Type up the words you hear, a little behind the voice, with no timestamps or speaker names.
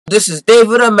This is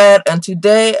David Ahmed, and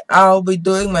today I'll be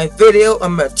doing my video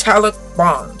on metallic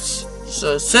bonds.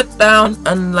 So sit down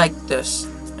and like this.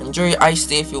 Enjoy your iced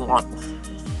tea if you want.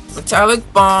 Metallic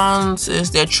bonds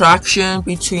is the attraction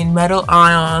between metal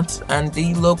ions and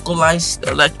delocalized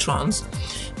electrons.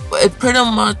 But it pretty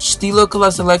much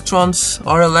delocalized electrons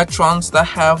are electrons that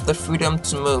have the freedom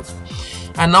to move.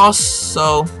 And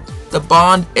also, the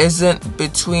bond isn't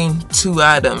between two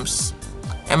atoms.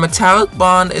 A metallic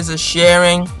bond is a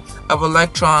sharing of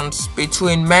electrons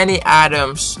between many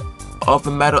atoms of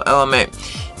a metal element.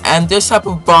 And this type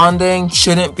of bonding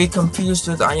shouldn't be confused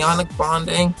with ionic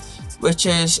bonding, which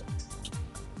is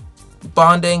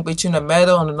bonding between a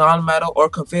metal and a non-metal, or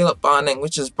covalent bonding,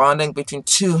 which is bonding between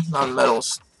two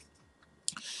non-metals.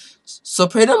 So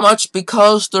pretty much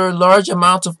because there are large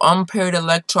amounts of unpaired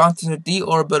electrons in the d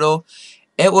orbital,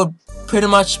 it would pretty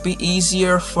much be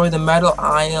easier for the metal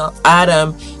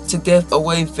atom to give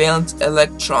away valence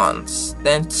electrons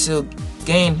than to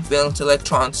gain valence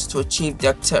electrons to achieve the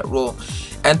octet rule.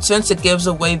 And since it gives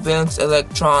away valence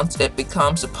electrons, it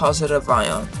becomes a positive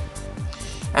ion.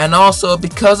 And also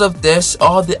because of this,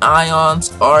 all the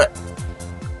ions are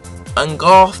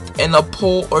engulfed in a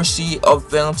pole or sea of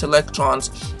valence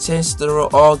electrons, since they were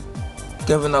all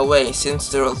given away, since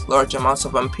there are large amounts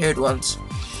of unpaired ones.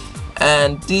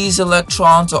 And these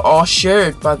electrons are all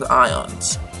shared by the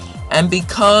ions. And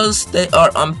because they are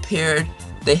unpaired,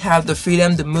 they have the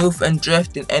freedom to move and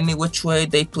drift in any which way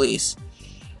they please.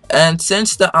 And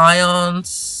since the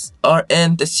ions are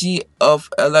in the sea of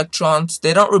electrons,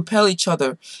 they don't repel each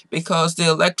other because the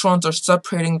electrons are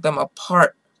separating them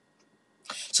apart.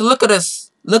 So look at this.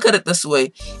 Look at it this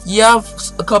way. You have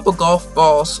a couple golf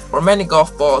balls or many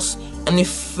golf balls, and you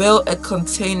fill a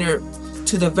container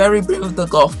to the very brim of the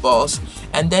golf balls,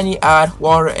 and then you add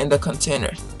water in the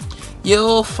container.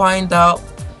 You'll find out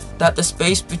that the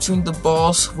space between the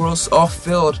balls was all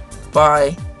filled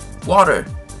by water.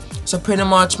 So pretty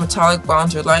much metallic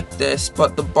bonds are like this,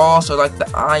 but the balls are like the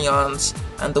ions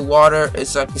and the water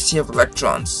is like the sea of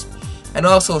electrons. And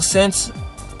also, since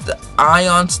the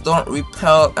ions don't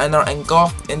repel and are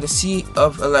engulfed in the sea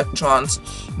of electrons,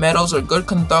 metals are good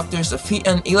conductors of heat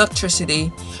and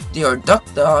electricity. They are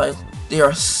ductile, they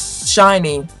are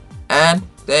shiny, and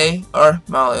they are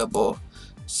malleable.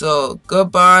 So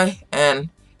goodbye, and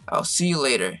I'll see you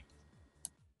later.